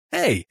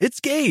Hey, it's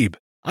Gabe.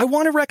 I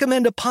want to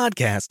recommend a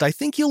podcast I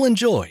think you'll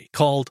enjoy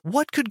called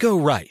What Could Go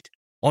Right.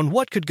 On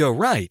What Could Go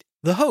Right,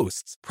 the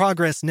hosts,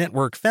 Progress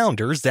Network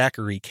founder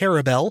Zachary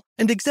Karabell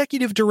and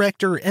executive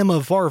director Emma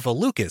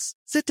Varva-Lucas,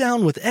 sit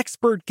down with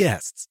expert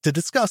guests to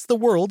discuss the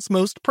world's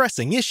most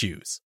pressing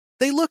issues.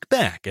 They look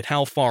back at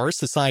how far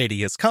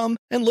society has come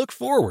and look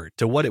forward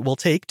to what it will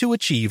take to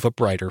achieve a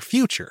brighter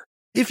future.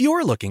 If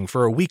you're looking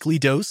for a weekly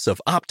dose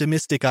of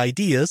optimistic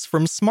ideas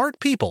from smart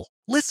people,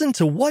 listen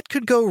to What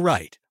Could Go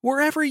Right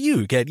wherever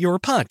you get your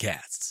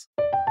podcasts.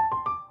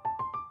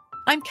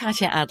 I'm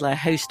Katya Adler,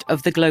 host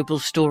of The Global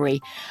Story.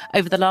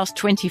 Over the last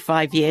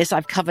 25 years,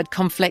 I've covered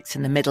conflicts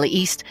in the Middle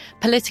East,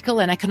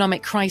 political and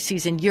economic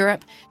crises in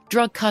Europe,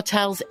 drug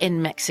cartels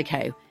in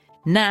Mexico.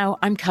 Now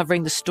I'm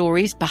covering the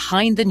stories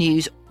behind the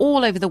news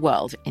all over the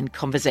world in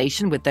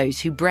conversation with those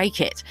who break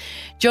it.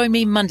 Join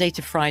me Monday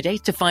to Friday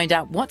to find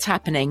out what's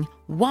happening,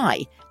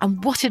 why,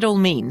 and what it all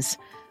means.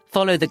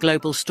 Follow The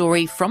Global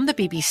Story from the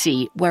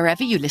BBC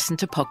wherever you listen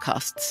to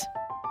podcasts.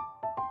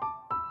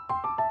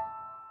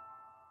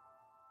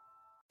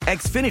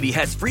 Xfinity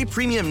has free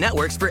premium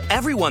networks for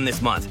everyone this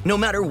month, no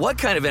matter what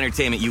kind of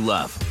entertainment you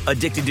love.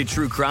 Addicted to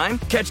true crime?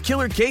 Catch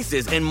killer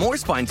cases and more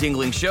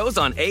spine-tingling shows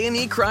on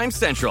A&E Crime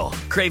Central.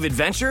 Crave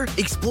adventure?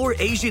 Explore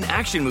Asian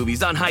action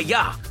movies on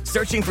Hi-YAH.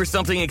 Searching for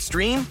something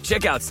extreme?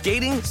 Check out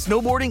skating,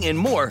 snowboarding, and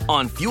more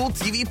on Fuel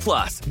TV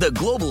Plus, the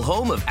global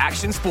home of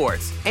action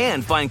sports.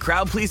 And find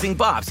crowd-pleasing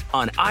bops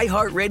on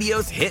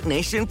iHeartRadio's Hit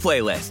Nation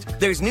playlist.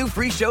 There's new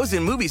free shows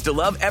and movies to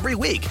love every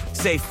week.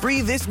 Say free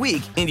this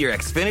week in your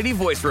Xfinity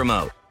voice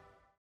remote.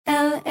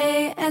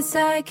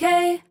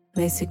 LASIK,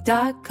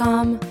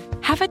 LASIK.com.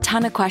 Have a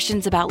ton of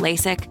questions about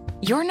LASIK?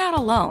 You're not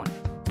alone.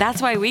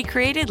 That's why we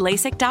created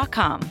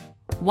LASIK.com.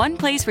 One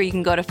place where you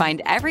can go to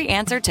find every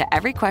answer to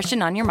every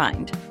question on your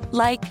mind.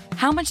 Like,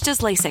 how much does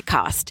LASIK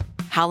cost?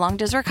 How long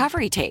does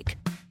recovery take?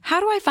 How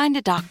do I find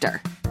a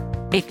doctor?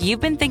 If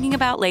you've been thinking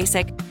about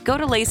LASIK, go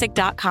to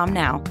LASIK.com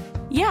now.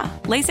 Yeah,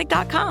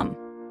 LASIK.com.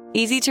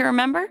 Easy to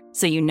remember,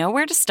 so you know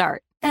where to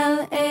start.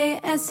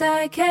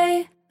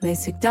 LASIK,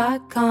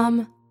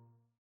 LASIK.com.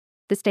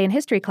 This Day in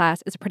History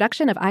class is a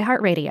production of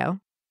iHeartRadio.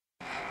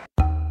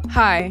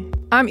 Hi,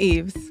 I'm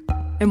Eves,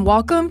 and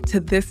welcome to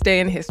This Day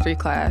in History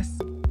class,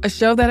 a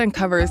show that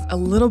uncovers a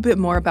little bit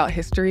more about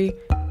history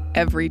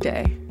every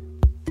day.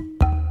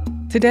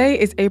 Today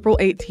is April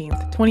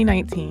 18th,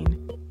 2019.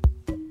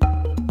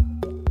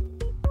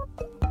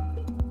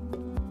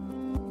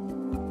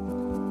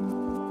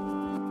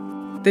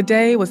 The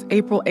day was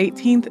April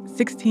 18th,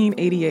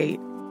 1688.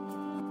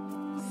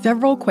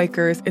 Several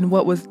Quakers in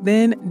what was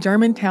then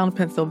Germantown,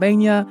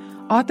 Pennsylvania,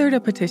 authored a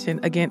petition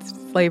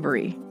against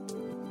slavery.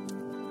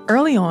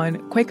 Early on,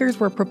 Quakers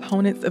were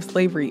proponents of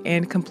slavery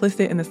and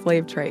complicit in the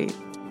slave trade.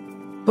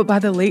 But by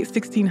the late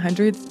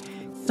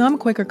 1600s, some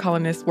Quaker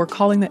colonists were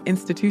calling the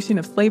institution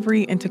of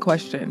slavery into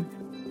question.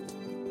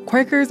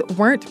 Quakers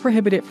weren't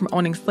prohibited from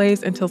owning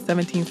slaves until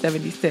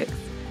 1776.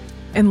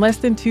 And less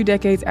than 2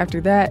 decades after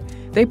that,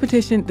 they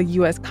petitioned the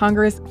U.S.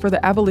 Congress for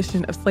the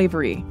abolition of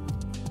slavery.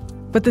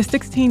 But the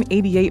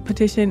 1688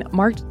 petition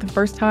marked the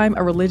first time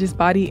a religious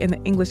body in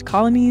the English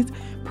colonies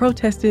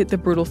protested the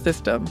brutal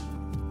system.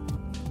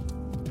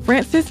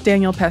 Francis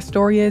Daniel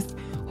Pastorius,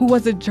 who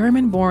was a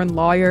German-born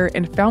lawyer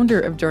and founder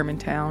of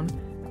Germantown,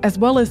 as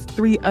well as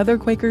 3 other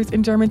Quakers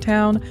in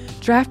Germantown,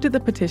 drafted the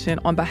petition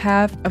on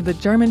behalf of the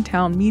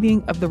Germantown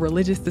meeting of the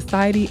Religious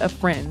Society of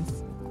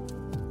Friends.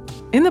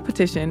 In the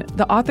petition,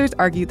 the authors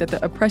argued that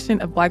the oppression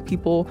of Black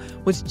people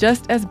was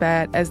just as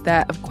bad as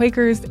that of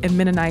Quakers and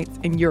Mennonites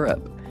in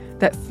Europe,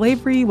 that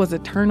slavery was a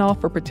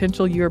turnoff for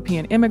potential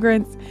European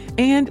immigrants,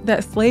 and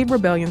that slave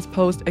rebellions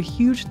posed a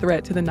huge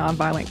threat to the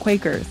nonviolent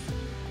Quakers.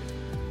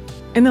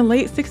 In the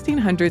late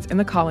 1600s in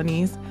the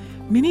colonies,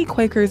 many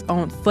Quakers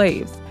owned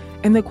slaves,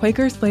 and the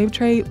Quaker slave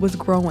trade was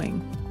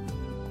growing.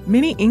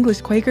 Many English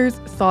Quakers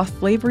saw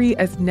slavery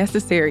as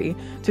necessary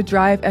to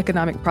drive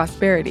economic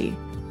prosperity.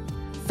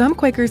 Some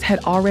Quakers had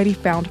already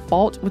found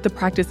fault with the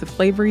practice of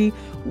slavery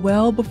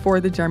well before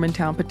the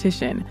Germantown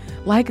petition,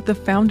 like the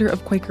founder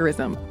of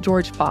Quakerism,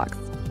 George Fox.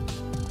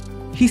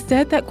 He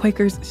said that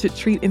Quakers should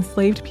treat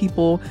enslaved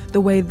people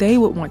the way they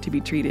would want to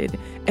be treated,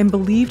 and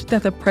believed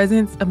that the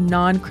presence of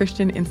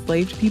non-Christian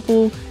enslaved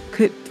people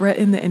could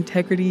threaten the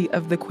integrity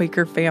of the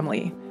Quaker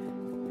family.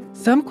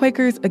 Some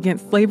Quakers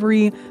against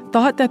slavery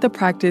thought that the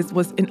practice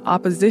was in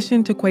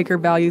opposition to Quaker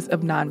values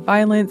of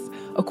nonviolence,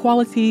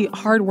 equality,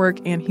 hard work,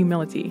 and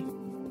humility.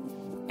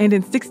 And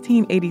in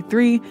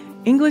 1683,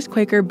 English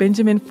Quaker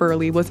Benjamin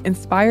Furley was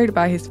inspired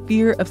by his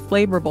fear of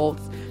slave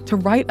revolts to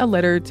write a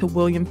letter to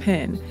William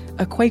Penn,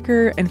 a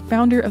Quaker and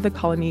founder of the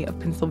colony of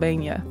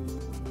Pennsylvania.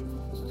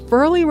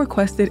 Furley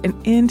requested an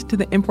end to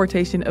the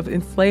importation of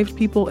enslaved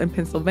people in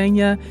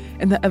Pennsylvania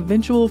and the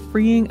eventual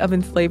freeing of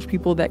enslaved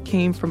people that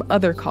came from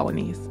other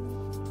colonies.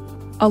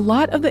 A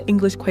lot of the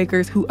English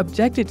Quakers who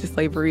objected to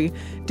slavery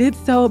did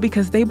so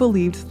because they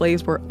believed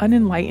slaves were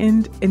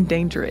unenlightened and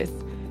dangerous,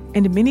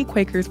 and many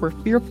Quakers were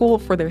fearful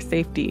for their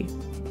safety.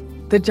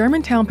 The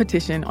Germantown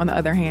Petition, on the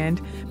other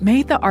hand,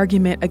 made the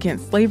argument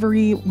against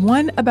slavery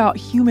one about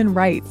human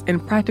rights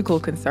and practical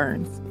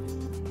concerns.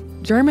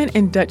 German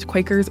and Dutch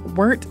Quakers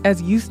weren't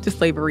as used to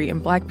slavery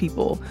and Black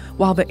people,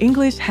 while the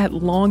English had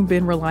long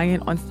been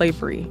reliant on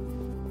slavery.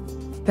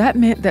 That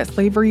meant that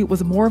slavery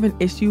was more of an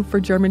issue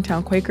for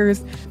Germantown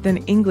Quakers than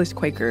English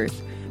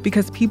Quakers,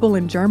 because people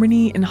in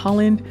Germany and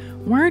Holland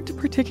weren't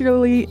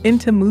particularly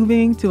into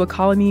moving to a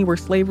colony where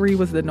slavery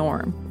was the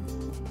norm.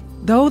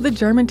 Though the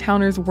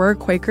Germantowners were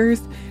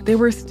Quakers, they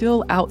were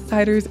still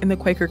outsiders in the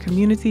Quaker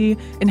community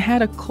and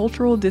had a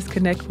cultural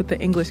disconnect with the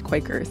English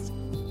Quakers.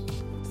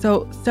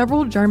 So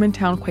several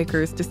Germantown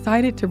Quakers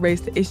decided to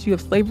raise the issue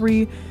of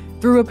slavery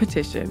through a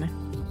petition.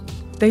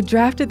 They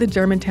drafted the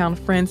Germantown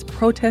Friends'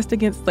 Protest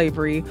Against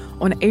Slavery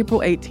on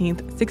April 18,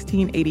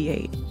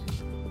 1688.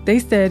 They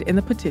said in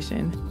the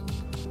petition,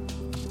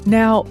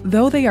 "Now,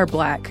 though they are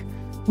Black,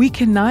 we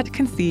cannot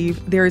conceive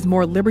there is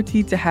more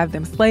liberty to have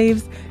them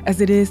slaves as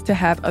it is to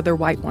have other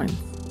white ones.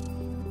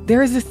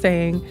 There is a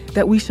saying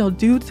that we shall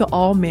do to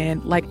all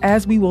men like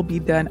as we will be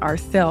done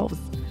ourselves,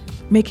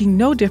 making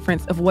no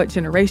difference of what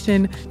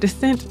generation,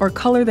 descent, or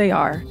color they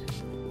are.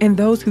 And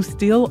those who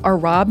steal or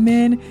rob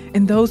men,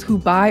 and those who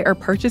buy or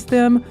purchase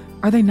them,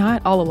 are they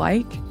not all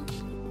alike?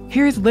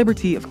 Here is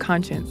liberty of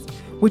conscience,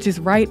 which is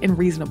right and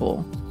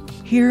reasonable.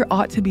 Here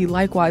ought to be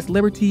likewise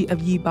liberty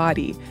of ye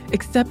body,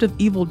 except of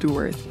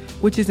evildoers,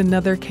 which is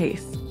another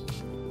case.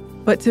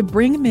 But to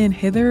bring men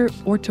hither,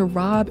 or to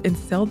rob and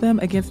sell them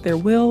against their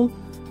will,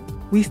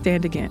 we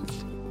stand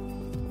against."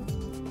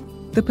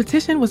 The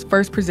petition was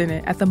first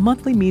presented at the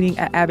monthly meeting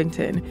at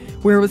Abington,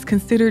 where it was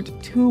considered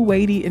too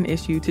weighty an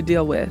issue to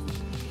deal with.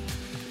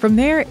 From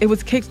there, it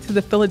was kicked to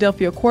the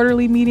Philadelphia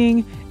Quarterly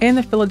Meeting and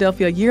the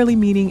Philadelphia Yearly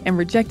Meeting and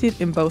rejected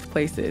in both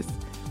places.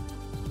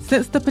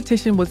 Since the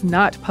petition was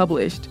not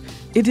published,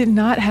 it did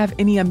not have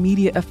any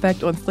immediate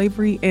effect on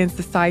slavery and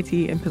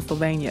society in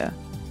Pennsylvania.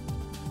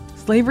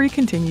 Slavery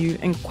continued,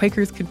 and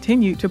Quakers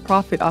continued to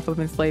profit off of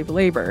enslaved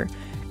labor,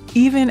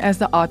 even as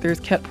the authors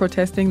kept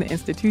protesting the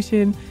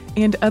institution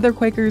and other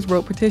Quakers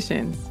wrote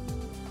petitions.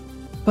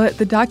 But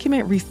the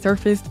document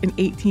resurfaced in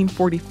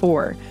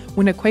 1844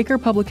 when a Quaker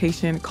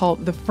publication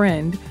called The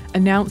Friend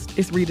announced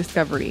its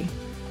rediscovery.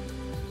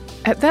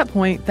 At that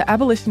point, the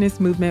abolitionist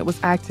movement was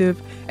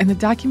active and the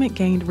document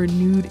gained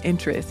renewed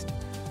interest.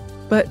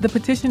 But the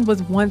petition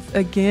was once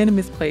again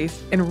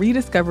misplaced and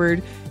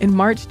rediscovered in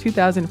March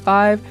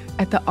 2005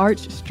 at the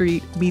Arch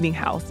Street Meeting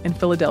House in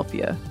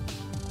Philadelphia.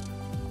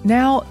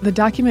 Now, the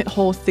document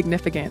holds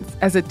significance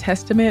as a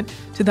testament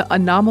to the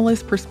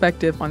anomalous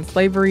perspective on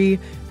slavery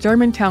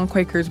Germantown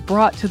Quakers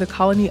brought to the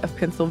colony of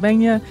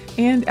Pennsylvania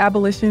and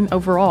abolition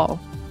overall.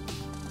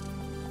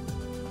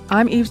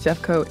 I'm Eve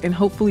Jeffcoat, and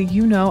hopefully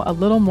you know a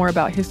little more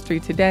about history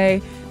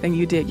today than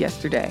you did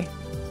yesterday.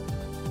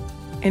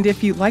 And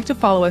if you'd like to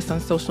follow us on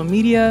social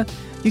media,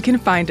 you can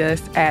find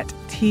us at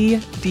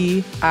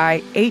TDIHC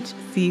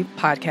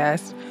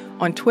Podcast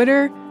on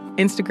Twitter,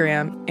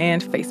 Instagram,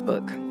 and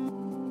Facebook.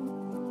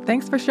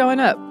 Thanks for showing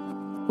up.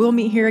 We'll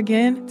meet here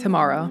again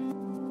tomorrow.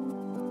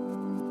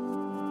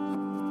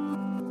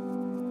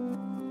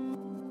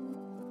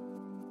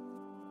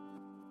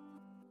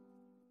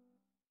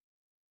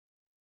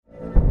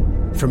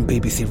 From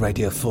BBC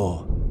Radio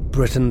 4,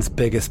 Britain's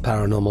biggest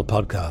paranormal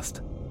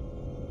podcast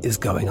is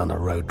going on a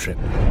road trip.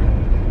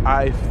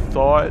 I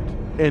thought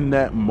in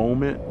that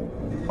moment,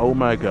 oh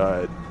my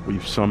God,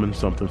 we've summoned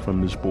something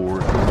from this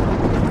board.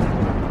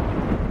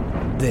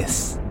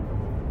 This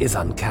is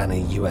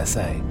Uncanny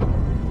USA.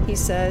 He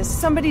says,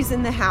 somebody's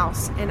in the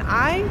house, and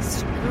I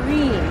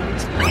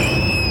screamed.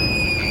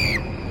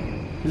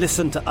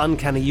 Listen to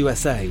Uncanny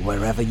USA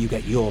wherever you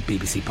get your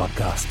BBC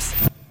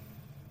podcasts,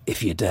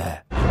 if you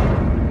dare.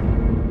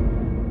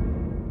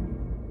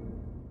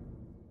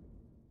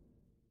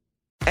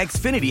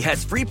 Xfinity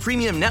has free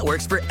premium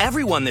networks for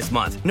everyone this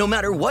month, no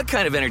matter what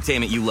kind of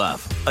entertainment you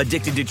love.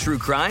 Addicted to true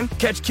crime?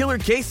 Catch killer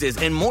cases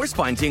and more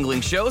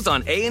spine-tingling shows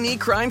on A&E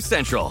Crime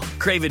Central.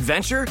 Crave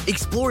adventure?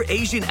 Explore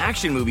Asian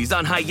action movies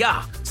on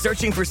Hi-YAH.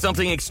 Searching for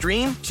something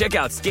extreme? Check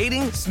out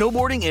skating,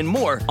 snowboarding, and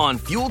more on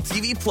Fuel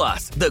TV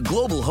Plus, the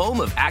global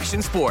home of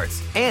action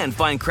sports. And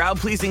find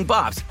crowd-pleasing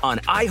bops on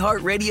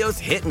iHeartRadio's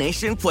Hit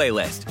Nation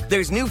playlist.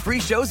 There's new free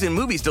shows and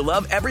movies to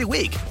love every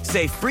week.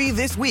 Say free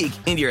this week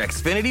in your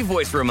Xfinity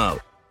voice remote.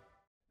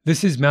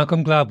 This is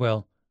Malcolm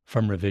Gladwell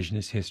from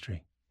Revisionist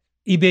History.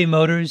 eBay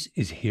Motors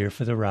is here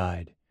for the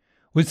ride.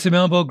 With some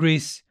elbow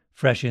grease,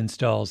 fresh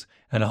installs,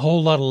 and a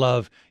whole lot of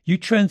love, you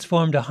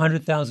transformed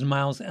 100,000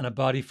 miles and a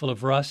body full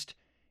of rust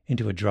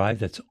into a drive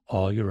that's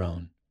all your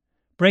own.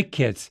 Brake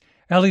kits,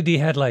 LED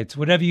headlights,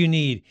 whatever you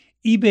need,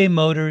 eBay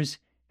Motors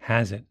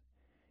has it.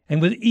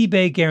 And with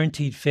eBay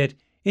Guaranteed Fit,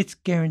 it's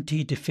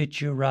guaranteed to fit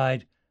your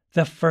ride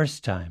the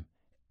first time,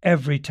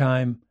 every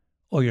time,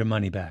 or your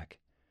money back.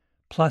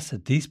 Plus,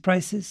 at these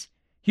prices,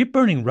 you're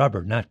burning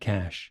rubber, not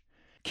cash.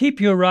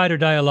 Keep your ride or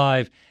die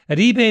alive at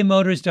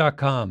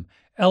ebaymotors.com.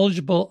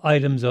 Eligible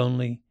items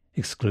only.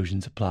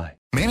 Exclusions apply.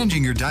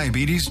 Managing your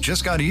diabetes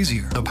just got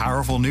easier. The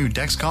powerful new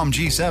Dexcom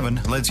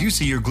G7 lets you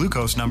see your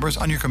glucose numbers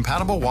on your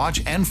compatible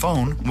watch and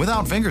phone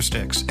without finger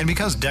sticks. And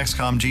because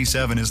Dexcom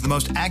G7 is the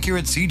most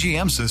accurate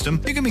CGM system,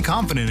 you can be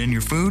confident in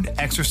your food,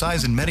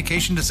 exercise, and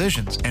medication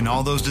decisions. And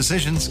all those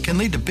decisions can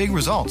lead to big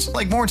results,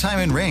 like more time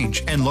in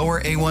range and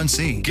lower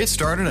A1C. Get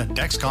started at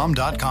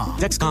Dexcom.com.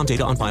 Dexcom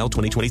data on file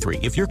 2023.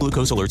 If your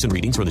glucose alerts and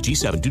readings from the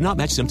G7 do not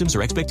match symptoms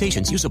or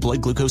expectations, use a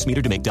blood glucose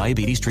meter to make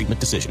diabetes treatment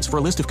decisions. For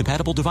a list of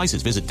compatible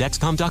devices, visit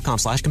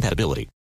Dexcom.com/compatibility.